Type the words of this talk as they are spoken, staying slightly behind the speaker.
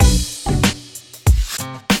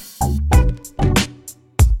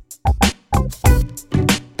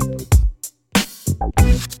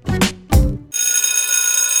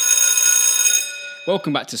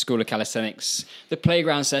Welcome back to School of Calisthenics, the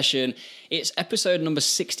playground session. It's episode number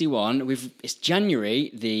 61. It's January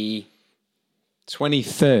the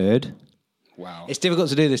 23rd. Wow. It's difficult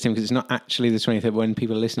to do this, Tim, because it's not actually the 23rd. When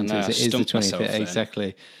people listen to this, it is the 23rd.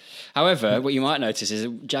 Exactly. However, what you might notice is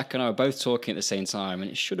Jack and I are both talking at the same time, and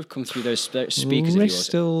it should have come through those speakers of yours.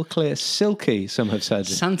 Crystal clear, silky, some have said.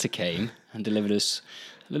 Santa came and delivered us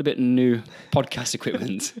a little bit new podcast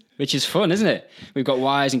equipment, which is fun, isn't it? We've got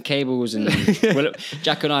wires and cables, and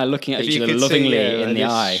Jack and I are looking at each other lovingly in the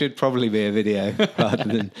eye. Should probably be a video rather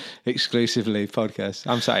than exclusively podcast.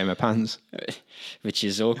 I'm sat in my pants, which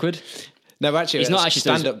is awkward. No, actually, it's not actually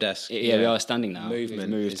stand-up desk. Yeah, we are standing now.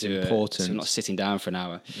 Movement is important. So we're not sitting down for an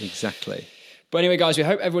hour. Exactly. But anyway, guys, we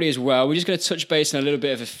hope everybody is well. We're just going to touch base on a little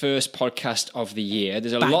bit of a first podcast of the year.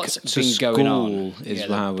 There's a lot been going on.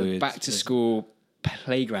 The back to school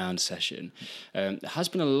playground session. There has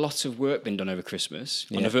been a lot of work been done over Christmas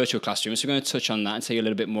on the virtual classroom. So we're going to touch on that and tell you a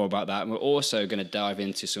little bit more about that. And we're also going to dive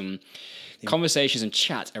into some conversations and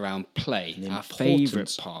chat around play, our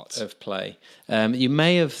favourite part of play. You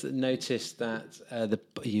may have noticed that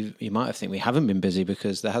you might have think we haven't been busy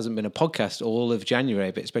because there hasn't been a podcast all of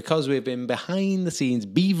January, but it's because we've been behind the scenes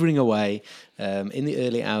beavering away in the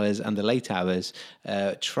early hours and the late hours,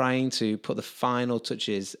 trying to put the final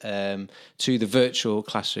touches to the virtual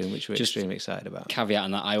classroom, which we're extremely excited about. Caveat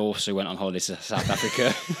on that, I also went on holiday to South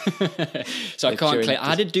Africa, so I can't claim.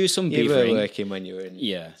 I did do some beavering. You were working when you were in.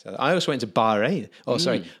 Yeah. So I also went to Bahrain. Oh,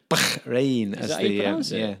 sorry, Bahrain. Is that how you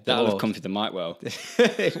pronounce it? That'll have come through the mic well.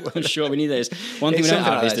 I'm sure we need those. One thing we don't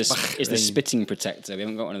have is the spitting protector. We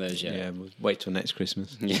haven't got one of those yet. Yeah, we'll wait till next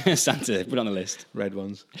Christmas. Yeah, Santa, put it on the list. Red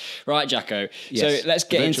ones. Right, Jacko. Yes. So let's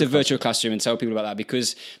get into virtual classroom and tell people about that,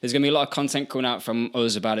 because there's going to be a lot of content coming out from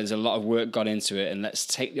us about it. There's a lot of work got into it, and let's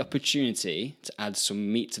take the opportunity to add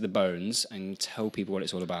some meat to the bones and tell people what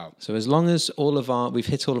it's all about. So as long as we've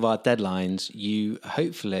hit all of our deadlines, you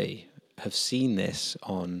hopefully have seen this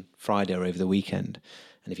on Friday or over the weekend.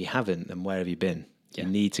 And if you haven't, then where have you been? You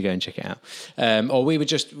need to go and check it out. Or we've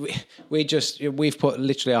put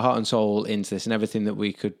literally our heart and soul into this, and everything that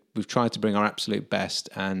we've tried to bring our absolute best.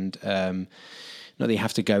 And not that you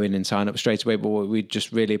have to go in and sign up straight away, but what we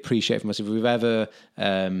just really appreciate from us, if we've ever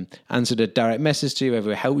answered a direct message to you,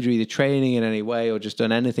 ever helped you either training in any way or just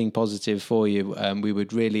done anything positive for you, we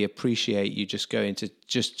would really appreciate you just going to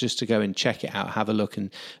just to go and check it out, have a look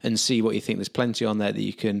and see what you think. There's plenty on there that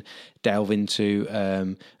you can delve into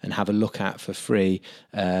and have a look at for free.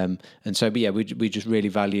 And so, but yeah, we just really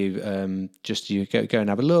value just you go and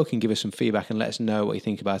have a look and give us some feedback and let us know what you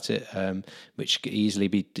think about it, which could easily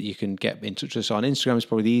be, you can get in touch with us on Instagram is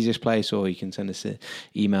probably the easiest place, or you can send us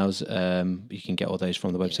emails. You can get all those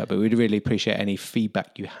from the website, but we'd really appreciate any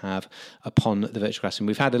feedback you have upon the virtual classroom.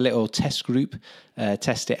 We've had a little test group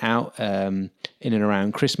test it out in and around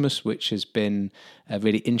Christmas, which has been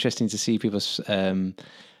really interesting to see people's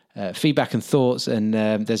feedback and thoughts, and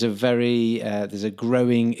there's a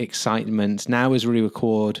growing excitement now as we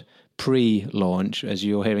record pre-launch. As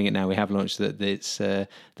you're hearing it now, we have launched that. It's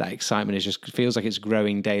that excitement is just feels like it's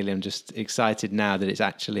growing daily. I'm just excited now that it's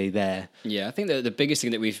actually there. Yeah, I think that the biggest thing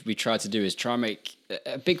that we tried to do is try and make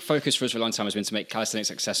a big focus for us for a long time has been to make calisthenics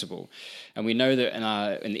accessible. And we know that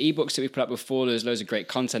in the ebooks that we put up before, there's loads of great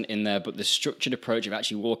content in there, but the structured approach of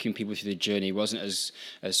actually walking people through the journey wasn't as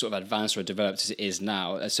sort of advanced or developed as it is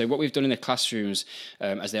now. So what we've done in the classrooms,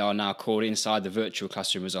 as they are now called inside the virtual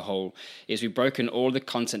classroom as a whole, is we've broken all the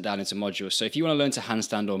content down into modules. So if you want to learn to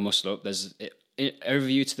handstand or muscle up, there's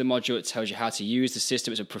overview to the module. It tells you how to use the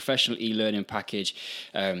system. It's a professional e-learning package.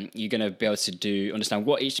 You're going to be able to understand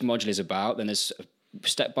what each module is about. Then there's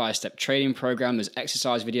step-by-step training program, there's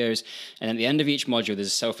exercise videos, and at the end of each module there's a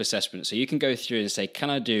self-assessment. So you can go through and say, can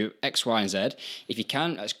I do X, Y, and Z? If you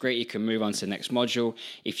can, that's great, you can move on to the next module.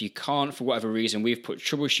 If you can't, for whatever reason, we've put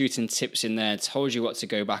troubleshooting tips in there, told you what to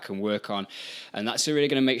go back and work on, and that's really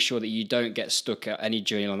going to make sure that you don't get stuck at any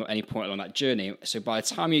journey along any point along that journey. So by the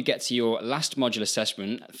time you get to your last module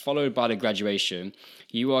assessment, followed by the graduation,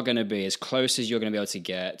 you are going to be as close as you're going to be able to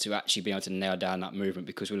get to actually being able to nail down that movement,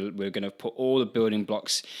 because we're going to put all the building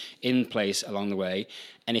blocks in place along the way.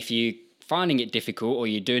 And if you finding it difficult or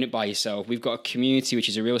you're doing it by yourself, we've got a community which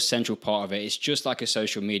is a real central part of it. It's just like a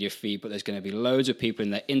social media feed, but there's going to be loads of people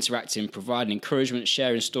in there interacting, providing encouragement,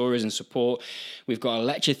 sharing stories and support. We've got a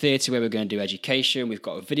lecture theatre where we're going to do education. We've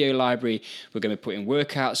got a video library. We're going to be putting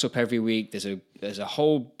workouts up every week. There's a there's a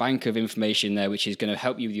whole bank of information there which is going to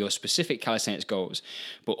help you with your specific calisthenics goals.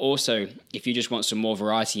 But also, if you just want some more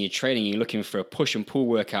variety in your training, you're looking for a push and pull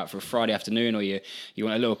workout for a Friday afternoon, or you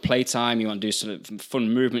want a little playtime, you want to do some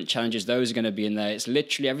fun movement challenges, those are going to be in there. It's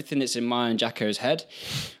literally everything that's in mine and Jacko's head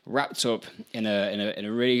wrapped up in a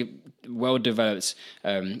really well-developed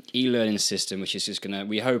e-learning system, which is just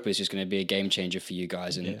we hope is just going to be a game changer for you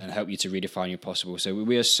guys and help you to redefine your possible. So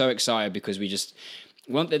we are so excited because we just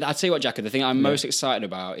want. I'll tell you what, Jacko, the thing I'm most excited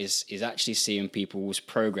about is actually seeing people's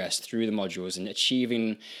progress through the modules and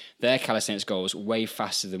achieving their calisthenics goals way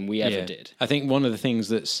faster than we ever did. I think one of the things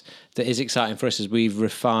that is exciting for us is we've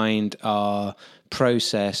refined our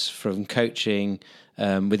process from coaching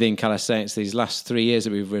within calisthenics these last 3 years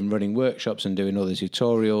that we've been running workshops and doing all the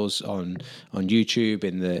tutorials on YouTube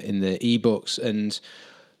in the ebooks, and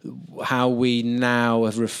how we now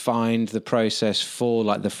have refined the process for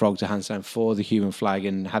like the frog to handstand, for the human flag,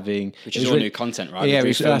 and which is all new content, right? Yeah,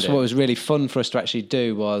 that's what was really fun for us to actually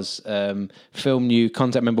do was film new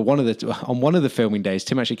content. Remember on one of the filming days,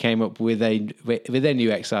 Tim actually came up with a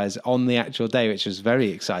new exercise on the actual day, which was very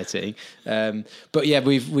exciting. But yeah,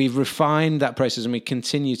 we've refined that process and we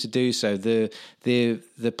continue to do so. The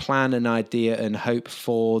plan and idea and hope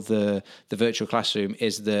for the virtual classroom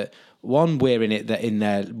is that, one, we're in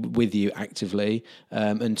there with you actively,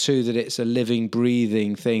 and two, that it's a living,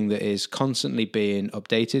 breathing thing that is constantly being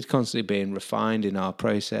updated, constantly being refined in our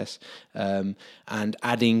process, and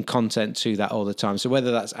adding content to that all the time. So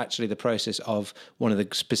whether that's actually the process of one of the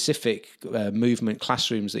specific movement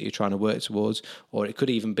classrooms that you're trying to work towards, or it could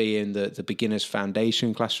even be in the beginner's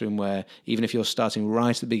foundation classroom, where even if you're starting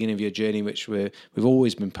right at the beginning of your journey, which we've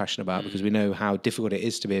always been passionate about because we know how difficult it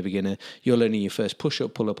is to be a beginner, you're learning your first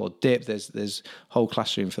push-up, pull-up or dip. There's whole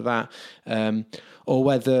classroom for that, or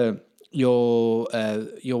whether you're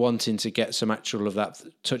wanting to get some actual of that,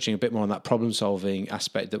 touching a bit more on that problem solving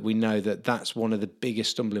aspect, that we know that's one of the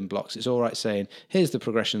biggest stumbling blocks. It's all right saying, here's the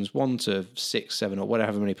progressions 1 to 6, 7, or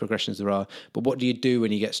whatever many progressions there are, but what do you do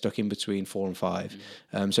when you get stuck in between 4 and 5?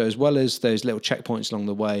 So as well as those little checkpoints along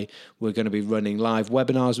the way, we're going to be running live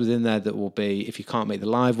webinars within there that will be, if you can't make the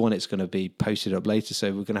live one, it's going to be posted up later. So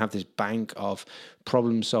we're going to have this bank of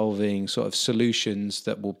problem solving sort of solutions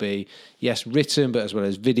that will be, yes, written, but as well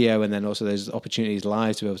as video, and then also there's opportunities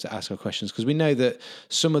live to be able to ask our questions, because we know that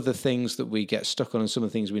some of the things that we get stuck on and some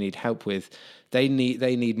of the things we need help with, they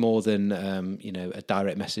need more than a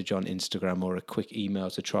direct message on Instagram or a quick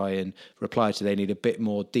email to try and reply to. They need a bit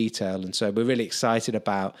more detail, and so we're really excited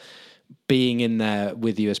about being in there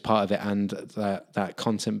with you as part of it, and that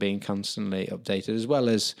content being constantly updated, as well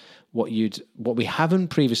as what we haven't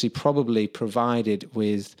previously probably provided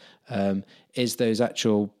with is those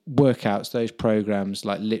actual workouts, those programs,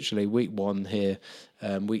 like literally week 1 here,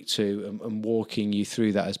 week 2, and walking you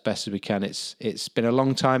through that as best as we can. It's been a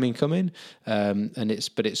long time in coming,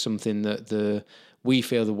 but it's something that we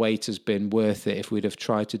feel the wait has been worth it. If we'd have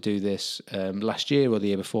tried to do this last year or the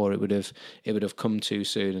year before, it would have come too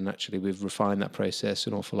soon. And actually, we've refined that process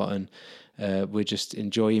an awful lot, and we're just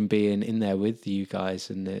enjoying being in there with you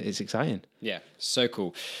guys, and it's exciting. Yeah, so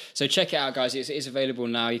cool. So check it out, guys. It is available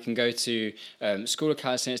now. You can go to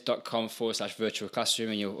schoolofcalisthenics.com/virtual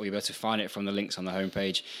classroom, and you'll be able to find it from the links on the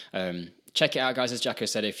homepage. Check it out, guys. As Jacko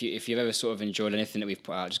said, if you've ever sort of enjoyed anything that we've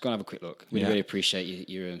put out, just go and have a quick look. We really appreciate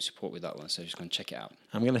your support with that one, so just go and check it out.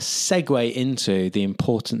 I'm going to segue into the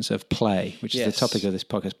importance of play, which is the topic of this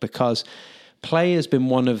podcast, because play has been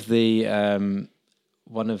one of the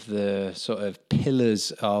sort of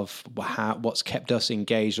pillars of what's kept us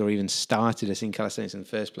engaged or even started us in calisthenics in the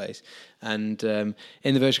first place. And in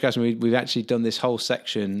the virtual classroom, we've actually done this whole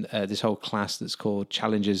section, this whole class that's called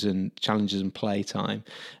Challenges and Play Time,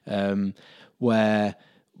 where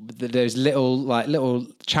there's little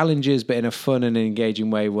challenges, but in a fun and engaging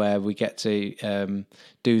way, where we get to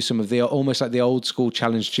do some of the almost like the old school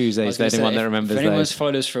Challenge Tuesdays. For anyone that remembers, if anyone's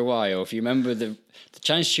followed us for a while, if you remember the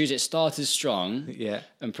Challenge Tuesday, it started strong,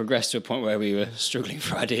 and progressed to a point where we were struggling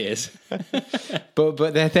for ideas.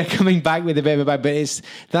 but they're coming back with a bit of a bang.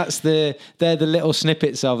 But they're the little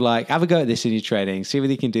snippets of like, have a go at this in your training, see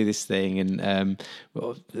whether you can do this thing, and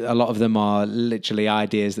a lot of them are literally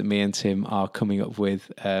ideas that me and Tim are coming up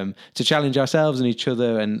with to challenge ourselves and each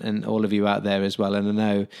other, and all of you out there as well. And I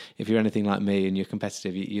know if you're anything like me and you're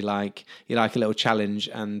competitive, you like a little challenge,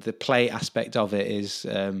 and the play aspect of it is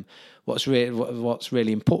what's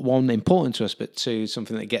really important to us, but two,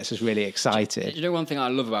 something that gets us really excited. You know, one thing I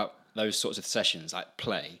love about those sorts of sessions, like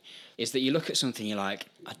play, is that you look at something, you're like,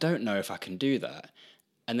 I don't know if I can do that.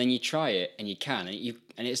 and then you try it and you can,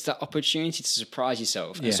 and it's that opportunity to surprise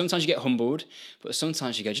yourself. And Yeah. sometimes you get humbled, but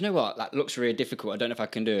sometimes you go, do you know what? That looks really difficult. I don't know if I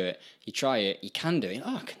can do it. You try it, you can do it.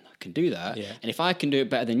 Oh, I can do that. Yeah. And if I can do it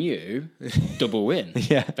better than you, double win.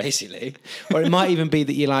 Yeah. Basically. Or it might even be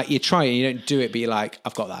that you try it, and you don't do it, but you're like,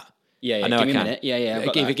 I've got that. Yeah. I know give me I can. a minute. Yeah. I've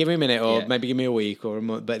got that. Give me a minute, or Yeah. maybe give me a week or a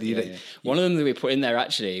month. But One of them that we put in there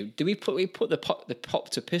actually, we put the pop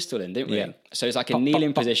to pistol in, didn't we? Yeah. So it's like a Pop,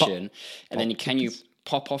 kneeling pop, pop, position, pop. and then can you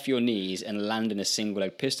pop off your knees and land in a single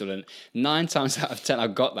leg pistol? And 9 times out of 10 I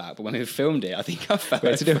got that, but when we filmed it, I think I fell. We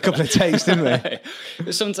had to do a couple of takes, didn't we?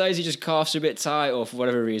 But sometimes you just calves are a bit tight, or for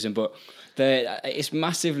whatever reason. But it's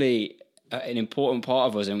massively an important part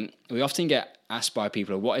of us, and we often get asked by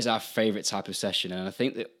people, what is our favorite type of session? And I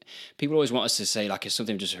think that people always want us to say like it's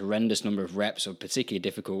something just a horrendous number of reps or particularly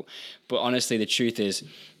difficult. But honestly, the truth is,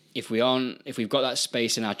 if we've got that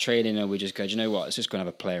space in our training and we just go, do you know what, let's just go and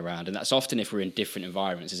have a play around. And that's often if we're in different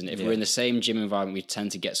environments, isn't it? If we're in the same gym environment, we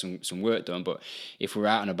tend to get some work done. But if we're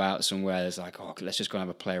out and about somewhere, there's like, oh, let's just go and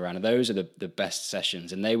have a play around. And those are the best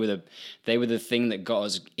sessions. And they were the thing that got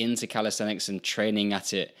us into calisthenics and training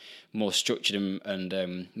at it more structured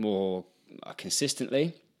and more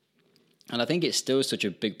consistently. And I think it's still such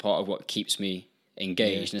a big part of what keeps me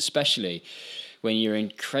engaged, and especially when you're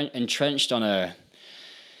entrenched on a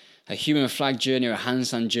human flag journey or a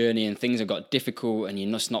handstand journey and things have got difficult and you're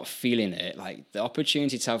just not feeling it, like the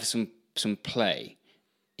opportunity to have some play,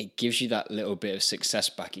 it gives you that little bit of success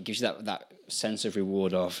back. It gives you that sense of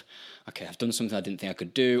reward of, okay, I've done something I didn't think I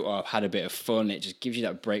could do, or I've had a bit of fun. It just gives you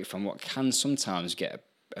that break from what can sometimes get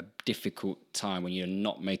a difficult time when you're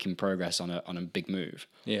not making progress on a big move.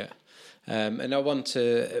 Yeah. And I want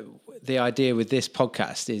the idea with this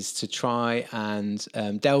podcast is to try and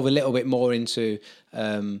delve a little bit more into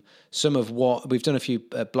some of what we've done, a few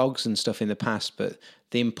blogs and stuff in the past, but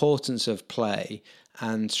the importance of play,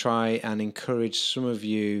 and try and encourage some of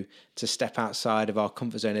you to step outside of our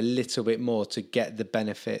comfort zone a little bit more to get the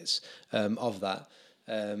benefits of that.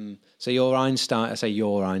 So your Einstein, I say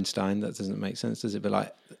your Einstein, that doesn't make sense, does it? But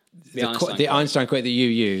like the Einstein quote that you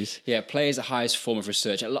use. Yeah, play is the highest form of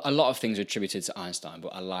research. A lot of things are attributed to Einstein, but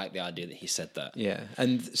I like the idea that he said that. Yeah,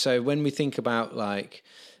 and so when we think about like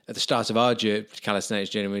at the start of our calisthenics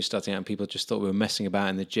journey, when we were starting out and people just thought we were messing about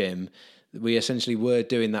in the gym, we essentially were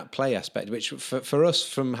doing that play aspect, which for us,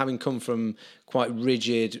 from having come from quite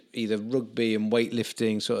rigid, either rugby and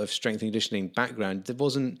weightlifting sort of strength and conditioning background, there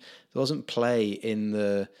wasn't play in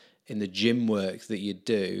the gym work that you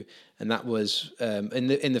do, and that was in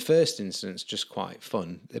the first instance just quite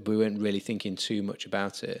fun. We weren't really thinking too much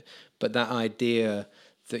about it, but that idea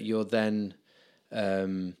that you're then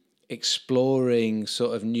exploring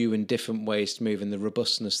sort of new and different ways to move, and the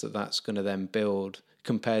robustness that's going to then build,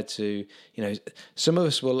 compared to, some of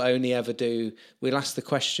us will only ever we'll ask the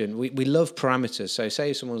question, we love parameters. So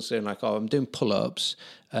say someone's doing like, oh, I'm doing pull-ups,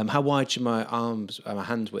 how wide should my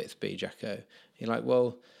hand width be, Jacko? You're like,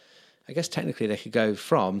 well, I guess technically they could go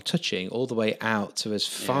from touching all the way out to as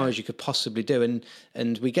far as you could possibly do.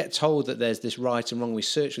 And we get told that there's this right and wrong. We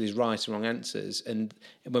search for these right and wrong answers. And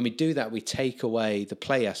when we do that, we take away the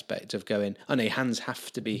play aspect of going, oh no, your hands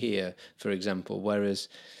have to be here, for example. Whereas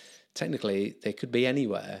technically they could be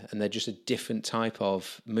anywhere, and they're just a different type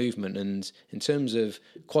of movement. And in terms of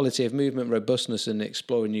quality of movement, robustness, and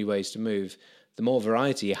exploring new ways to move, the more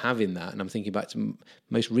variety you have in that. And I'm thinking back to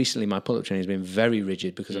most recently, my pull-up training has been very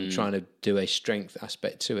rigid because I'm trying to do a strength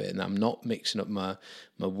aspect to it, and I'm not mixing up my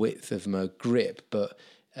width of my grip. But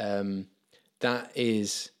that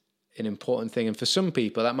is an important thing. And for some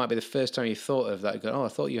people, that might be the first time you thought of that. You go, oh, I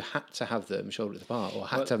thought you had to have them shoulder width apart, or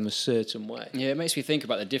had to have them a certain way. Yeah, it makes me think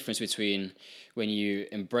about the difference between when you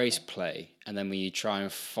embrace play and then when you try and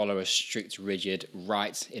follow a strict, rigid,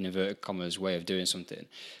 right, in inverted commas, way of doing something.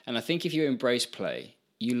 And I think if you embrace play,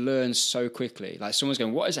 you learn so quickly. Like someone's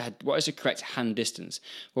going, what is the correct hand distance?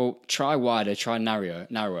 Well, try wider, try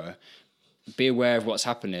narrower. Be aware of what's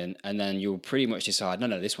happening, and then you'll pretty much decide,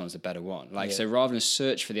 no, this one's the better one. So rather than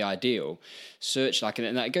search for the ideal, search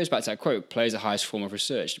and that goes back to that quote, play is the highest form of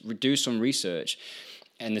research. Do some research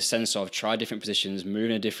in the sense of try different positions, move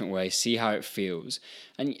in a different way, see how it feels.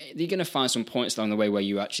 And you're going to find some points along the way where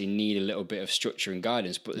you actually need a little bit of structure and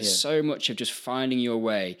guidance, but there's so much of just finding your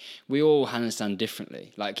way. We all handstand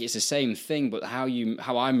differently. Like it's the same thing, but how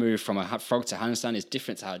I move from a frog to handstand is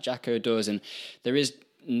different to how Jacko does. And there is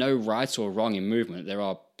no right or wrong in movement. There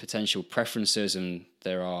are potential preferences, and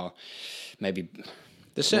there are maybe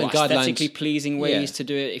there's certain aesthetically guidelines, pleasing ways to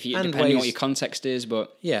do it, depending on what your context is.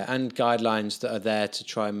 But and guidelines that are there to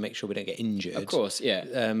try and make sure we don't get injured. Of course,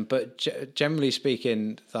 But generally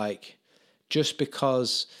speaking, like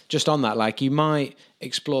just on that, like you might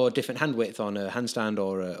explore different hand width on a handstand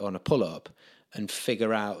or on a pull up and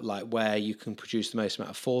figure out like where you can produce the most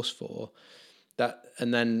amount of force for that.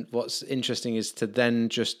 And then what's interesting is to then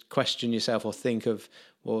just question yourself or think of,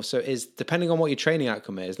 well, so is depending on what your training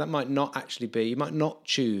outcome is, that might not actually be, you might not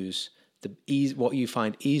choose what you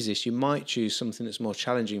find easiest. You might choose something that's more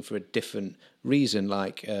challenging for a different reason,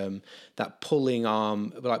 like that pulling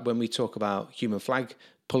arm, like when we talk about human flag,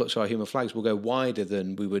 pull-ups or human flags will go wider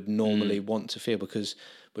than we would normally want to feel because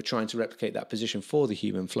we're trying to replicate that position for the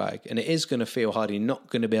human flag. And it is going to feel harder. You're not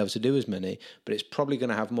going to be able to do as many, but it's probably going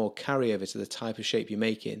to have more carryover to the type of shape you're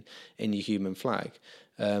making in your human flag.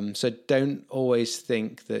 So don't always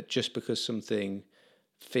think that just because something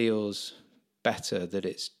feels better that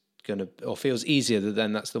it's going to, or feels easier, that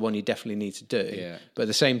then that's the one you definitely need to do. Yeah. But at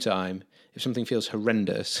the same time, if something feels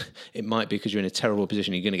horrendous, it might be because you're in a terrible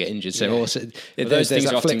position. You're going to get injured. So also, those things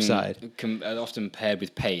that are flip side. are often paired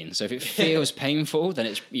with pain. So if it feels painful,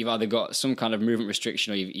 then you've either got some kind of movement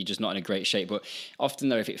restriction or you're just not in a great shape. But often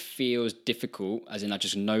though, if it feels difficult, as in I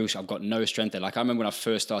just know I've got no strength there. Like I remember when I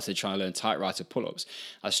first started trying to learn tight rider pull-ups,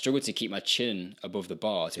 I struggled to keep my chin above the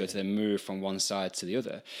bar to be able to then move from one side to the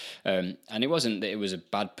other. And it wasn't that it was a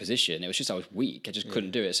bad position. It was just I was weak. I just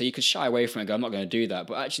couldn't do it. So you could shy away from it and go, I'm not going to do that.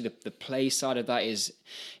 But actually the play side of that is,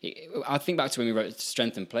 I think back to when we wrote the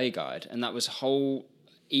Strength and Play Guide, and that was whole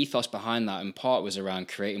ethos behind that, in part was around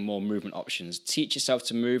creating more movement options. Teach yourself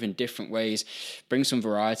to move in different ways, bring some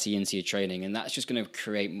variety into your training, and that's just going to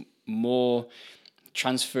create more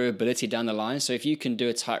transferability down the line. So if you can do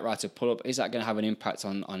a tight rider pull-up, is that going to have an impact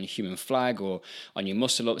on human flag or on your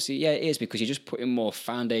muscle ups? Yeah, it is, because you're just putting more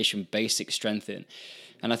foundation basic strength in.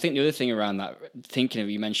 And I think the other thing around that, thinking of,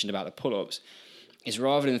 you mentioned about the pull-ups, is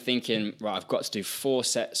rather than thinking, right, I've got to do 4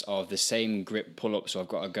 sets of the same grip pull-ups, or I've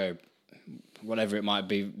got to go, whatever it might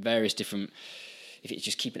be, various different, if it's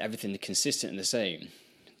just keeping everything consistent and the same,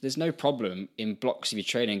 there's no problem in blocks of your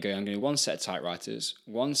training going, I'm going to do 1 set of tight riders,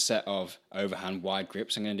 1 set of overhand wide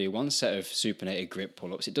grips, I'm going to do 1 set of supinated grip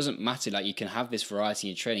pull-ups. It doesn't matter, like you can have this variety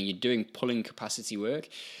in your training. You're doing pulling capacity work,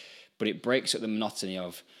 but it breaks up the monotony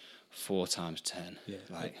of 4 times 10,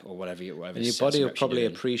 or whatever. And your body will probably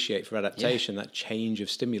appreciate for adaptation that change of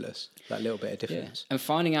stimulus, that little bit of difference. And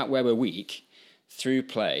finding out where we're weak through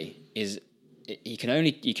play is, you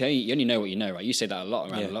only know what you know, right? You say that a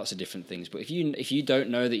lot around lots of different things. But if you don't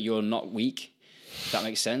know that you're not weak, if that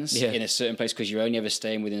makes sense, in a certain place, because you're only ever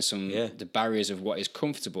staying within the barriers of what is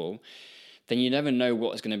comfortable, then you never know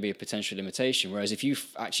what's going to be a potential limitation. Whereas if you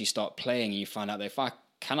actually start playing and you find out that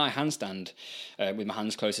can I handstand with my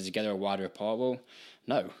hands closer together or wider apart? Well,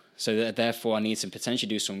 no. So therefore, I need to potentially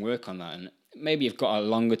do some work on that. And maybe you've got a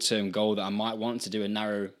longer term goal that I might want to do a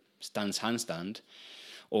narrow stance handstand,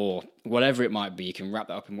 or whatever it might be. You can wrap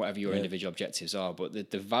that up in whatever your individual objectives are.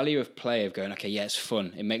 But the value of play, of going, okay, yeah, it's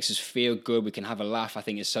fun. It makes us feel good. We can have a laugh. I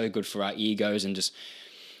think it's so good for our egos, and just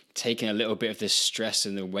taking a little bit of the stress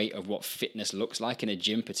and the weight of what fitness looks like in a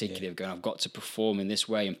gym, particularly of going, I've got to perform in this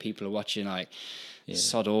way and people are watching, like,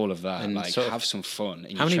 sod all of that, and like have some fun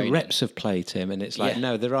in how many training. Reps of play, Tim? And it's like,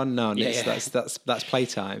 no, there are none. That's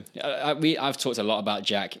playtime. I've talked a lot about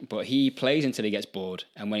Jack, but he plays until he gets bored,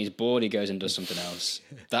 and when he's bored he goes and does something else.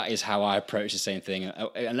 That is how I approach the same thing.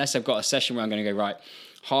 Unless I've got a session where I'm going to go, right,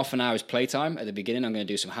 half an hour is playtime. At the beginning I'm going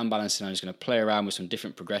to do some hand balancing. I'm just going to play around with some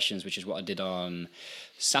different progressions, which is what I did on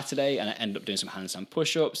Saturday, and I ended up doing some handstand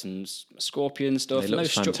push-ups and scorpion stuff. They look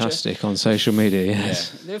fantastic on social media.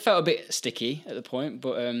 Yes, they felt a bit sticky at the point,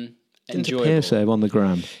 but didn't appear so on the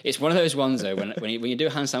gram. It's one of those ones though, when you do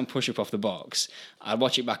a handstand push-up off the box, I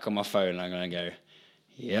watch it back on my phone and I'm going to go,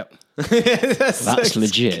 yep, that's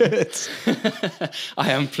legit.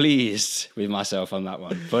 I am pleased with myself on that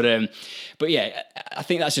one. But yeah, I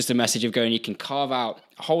think that's just a message of going, you can carve out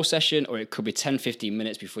a whole session, or it could be 10-15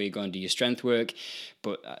 minutes before you go and do your strength work.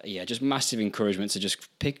 But just massive encouragement to just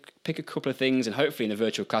pick a couple of things, and hopefully in the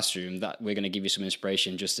virtual classroom that we're going to give you some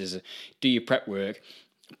inspiration just as do your prep work,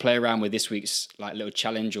 play around with this week's like little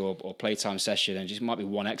challenge or playtime session, and just might be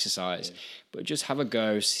one exercise, but just have a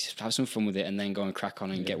go, have some fun with it, and then go and crack on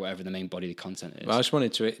and get whatever the main body of the content is. Well, I just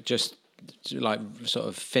wanted to like sort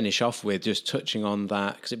of finish off with just touching on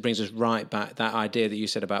that, because it brings us right back, that idea that you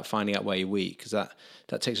said about finding out where you're weak, because that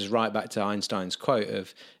takes us right back to Einstein's quote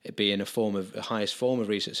of it being a highest form of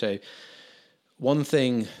research. So one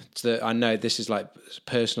thing that I know, this is like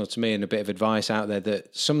personal to me and a bit of advice out there,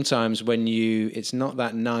 that sometimes it's not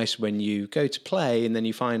that nice when you go to play and then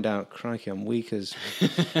you find out, crikey, I'm weak as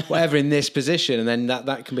whatever in this position. And then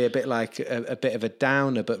that can be a bit like a bit of a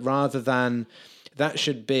downer, but rather than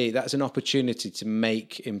that's an opportunity to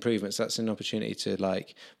make improvements. That's an opportunity to,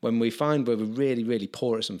 like, when we find where we're really, really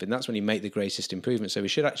poor at something, that's when you make the greatest improvement. So we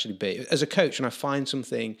should actually be, as a coach, when I find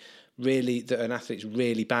something really that an athlete's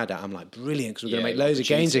really bad at, I'm like, brilliant, because we're going to make loads of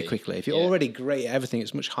gains here quickly. If you're already great at everything,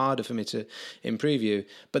 it's much harder for me to improve you.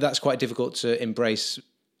 But that's quite difficult to embrace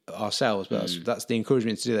ourselves, but that's the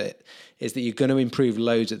encouragement to do that, is that you're going to improve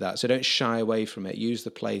loads at that. So don't shy away from it. Use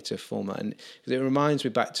the Plato format. And it reminds me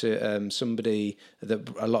back to somebody that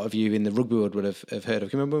a lot of you in the rugby world would have heard of.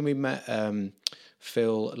 Can you remember when we met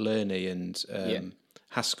Phil Lerney and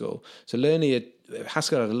Haskell? So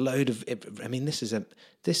Haskell had a load of, I mean, this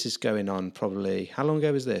is going on probably, how long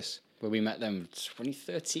ago was this? Where we met them,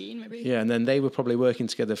 2013 maybe? Yeah, and then they were probably working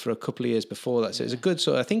together for a couple of years before that. So it's a good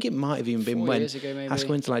sort of, I think it might have even been 4 years ago, maybe. Haskell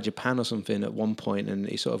went to like Japan or something at one point, and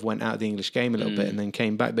he sort of went out of the English game a little bit and then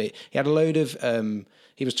came back. But he had a load of,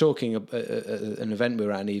 he was talking at an event we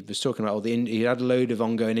were at, and he was talking about he had a load of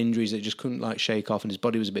ongoing injuries that he just couldn't like shake off, and his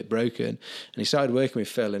body was a bit broken. And he started working with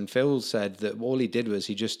Phil, and Phil said that all he did was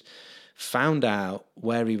he just found out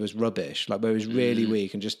where he was rubbish, like where he was really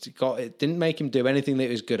weak, and just it didn't make him do anything that he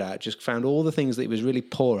was good at, just found all the things that he was really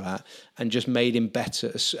poor at and just made him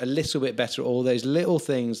better, a little bit better at all those little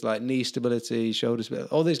things like knee stability, shoulder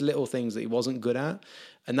stability, all those little things that he wasn't good at.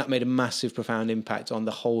 And that made a massive, profound impact on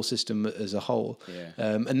the whole system as a whole.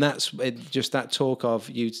 And that's just that talk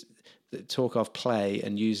of play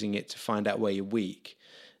and using it to find out where you're weak.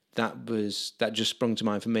 That just sprung to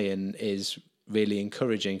mind for me, and is really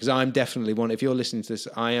encouraging, because I'm definitely one, if you're listening to this,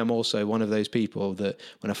 I am also one of those people that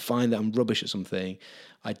when I find that I'm rubbish at something,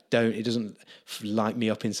 it doesn't light me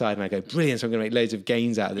up inside and I go, brilliant, so I'm going to make loads of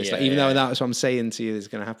gains out of this. Even though that's what I'm saying to you is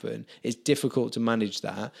going to happen, it's difficult to manage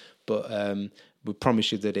that, but we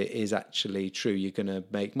promise you that it is actually true. You're going to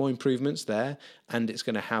make more improvements there, and it's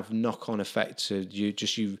going to have knock-on effect to you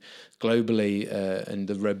globally, and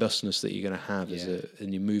the robustness that you're going to have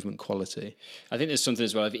in your movement quality. I think there's something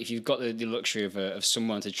as well. If you've got the luxury of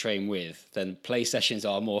someone to train with, then play sessions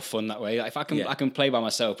are more fun that way. Like if I can play by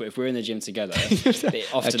myself, but if we're in the gym together,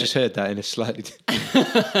 I've just heard that in a slightly.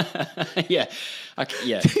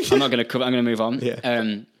 I'm not going to cover. I'm going to move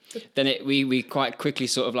on. Then we quite quickly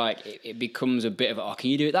sort of like it becomes a bit of can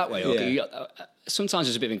you do it that way? Or sometimes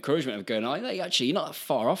there's a bit of encouragement of going, actually you're not that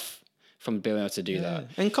far off from being able to do that.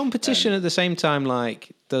 And competition at the same time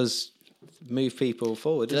does move people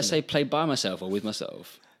forward. Did I say play by myself or with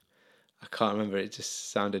myself? I can't remember. It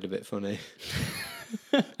just sounded a bit funny.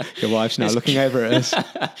 Your wife's now looking over at us.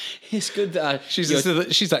 It's good that she's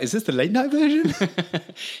like, is this the late night version?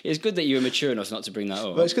 It's good that you were mature enough not to bring that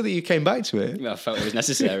up. Well, it's good that you came back to it. Well, I felt it was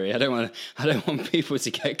necessary. I don't want people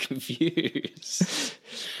to get confused.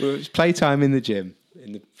 Well, it's playtime in the gym,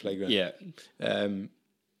 in the playground.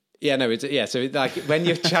 So like when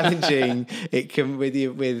you're challenging, it can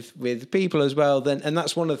with people as well. Then, and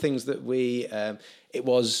that's one of the things that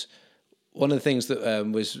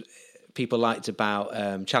was people liked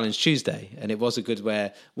about Challenge Tuesday, and it was a good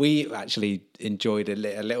where we actually enjoyed a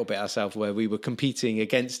little bit ourselves, where we were competing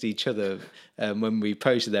against each other when we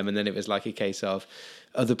posted them, and then it was like a case of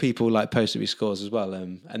other people like posted scores as well,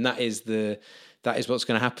 and that is what's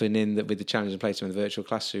going to happen with the challenge and playtime in the virtual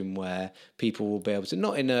classroom, where people will be able to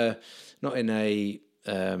not in a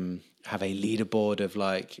have a leaderboard of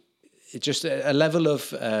like just a level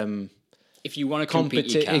of if you want to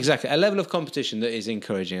compete, you can. Exactly, a level of competition that is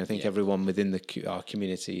encouraging. I think everyone within our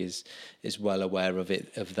community is well aware of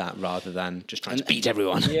that, rather than just trying to beat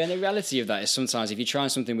everyone. Yeah, and the reality of that is sometimes if you're trying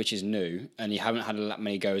something which is new and you haven't had that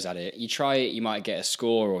many goes at it, you try it, you might get a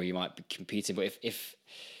score or you might be competing. But if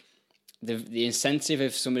the incentive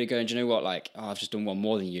of somebody going, do you know what, like, I've just done one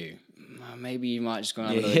more than you, maybe you might just go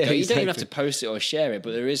and have another go. You don't even have to post it or share it,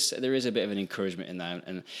 but there is a bit of an encouragement in that.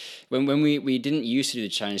 And when we didn't used to do the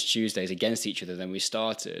Challenge Tuesdays against each other, then we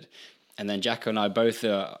started. And then Jacko and I both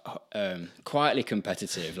are quietly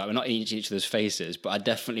competitive. Like, we're not in each other's faces, but I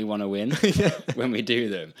definitely want to win when we do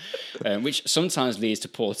them, which sometimes leads to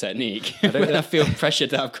poor technique. I feel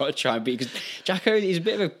pressured that I've got to try and beat, because Jacko is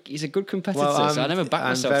he's a good competitor, so I never back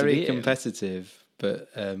myself to beat him. I'm very competitive. But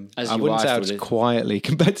I wouldn't say I was quietly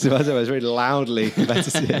competitive. I was very loudly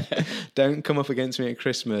competitive. Don't come up against me at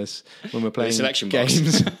Christmas when we're playing selection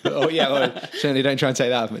games. Certainly don't try and take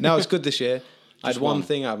that out of me. No, it's good this year. I had one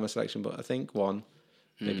thing out of my selection, but I think one,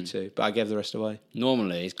 maybe two. But I gave the rest away.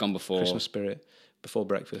 Normally, it's gone before Christmas spirit, before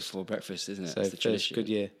breakfast. Before breakfast, isn't it? So first good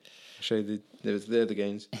year. show you the other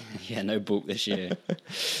games. Yeah, no bulk this year.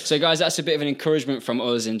 So, guys, that's a bit of an encouragement from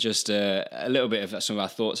us in just a little bit of some of our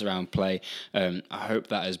thoughts around play. I hope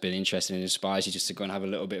that has been interesting and inspires you just to go and have a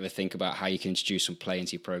little bit of a think about how you can introduce some play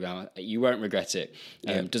into your program. You won't regret it.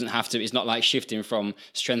 Doesn't have to. It's not like shifting from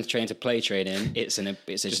strength training to play training. It's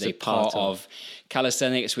just a part of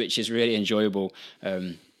calisthenics, which is really enjoyable.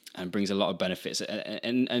 And brings a lot of benefits,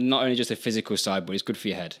 and not only just the physical side, but it's good for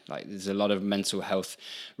your head. Like, there's a lot of mental health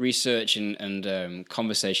research and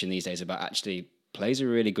conversation these days about actually play's a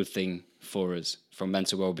really good thing for us from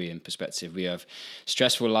mental well-being perspective. We have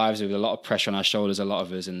stressful lives with a lot of pressure on our shoulders, a lot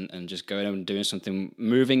of us, and just going and doing something.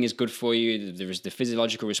 Moving is good for you. There is the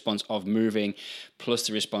physiological response of moving, plus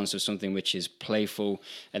the response of something which is playful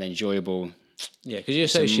and enjoyable. Yeah, because you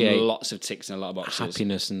associate lots of ticks in a lot of boxes.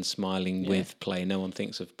 Happiness and smiling with play. No one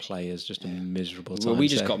thinks of play as just a miserable time. Well, we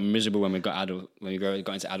just got miserable when we got into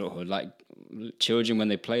adulthood. Like, children, when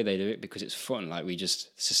they play, they do it because it's fun. Like,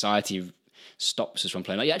 society stops us from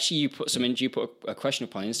playing. Like, actually, you put a question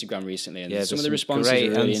up on Instagram recently, and some of the responses are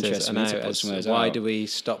really interesting. Why do we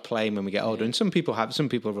stop playing when we get older? And some people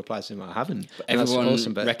reply saying, "I haven't." Everyone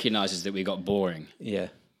recognises that we got boring. Yeah,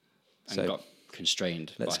 and got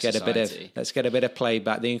constrained. Let's get a bit of play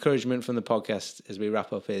back. The encouragement from the podcast as we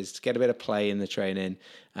wrap up is to get a bit of play in the training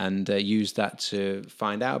and use that to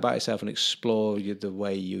find out about yourself and explore the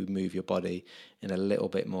way you move your body in a little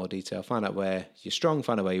bit more detail. Find out where you're strong,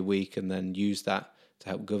 find out where you're weak, and then use that to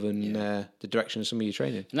help govern the direction of some of your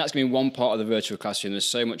training. And that's going to be one part of the virtual classroom. There's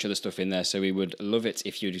so much other stuff in there, so we would love it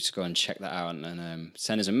if you just go and check that out and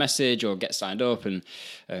send us a message or get signed up and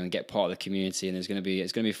get part of the community. And it's going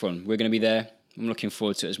to be fun. We're going to be there. I'm looking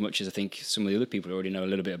forward to it as much as I think some of the other people already know a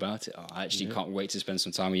little bit about it. I actually can't wait to spend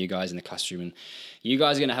some time with you guys in the classroom, and you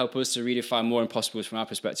guys are going to help us to redefine more impossibles from our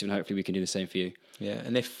perspective, and hopefully we can do the same for you. Yeah,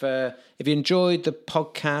 and if you enjoyed the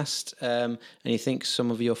podcast and you think some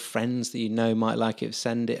of your friends that you know might like it,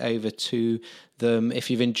 send it over to them.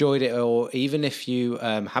 If you've enjoyed it, or even if you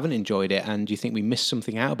haven't enjoyed it and you think we missed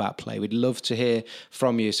something out about play, we'd love to hear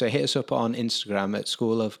from you. So hit us up on Instagram at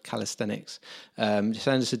School of Calisthenics. Send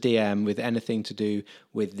us a DM with anything to do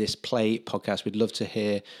with this play podcast. We'd love to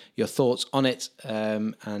hear your thoughts on it.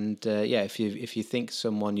 If you think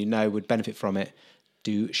someone you know would benefit from it,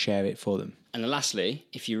 do share it for them. And lastly,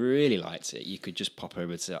 if you really liked it, you could just pop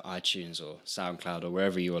over to iTunes or SoundCloud or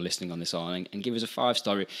wherever you are listening on this on and give us a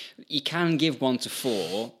 5-star. You can give 1 to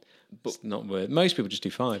 4, but it's not worth. Most people just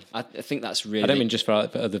do 5. I think that's really. I don't mean just for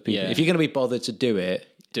other people. Yeah. If you're going to be bothered to do it,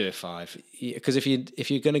 do a 5. Because if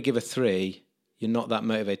you're going to give a 3, you're not that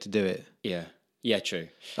motivated to do it. Yeah, true.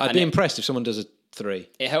 I'd be impressed if someone does a 3.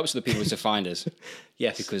 It helps the people to find us.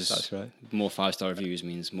 Yes, because that's right. More 5-star reviews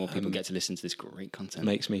means more people get to listen to this great content.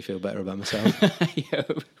 Makes me feel better about myself.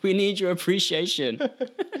 We need your appreciation.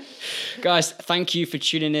 Guys, thank you for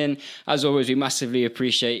tuning in. As always, we massively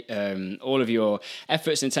appreciate all of your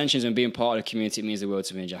efforts and intentions, and being part of the community. It means the world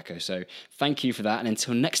to me and Jacko. So thank you for that. And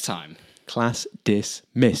until next time. Class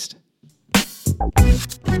dismissed.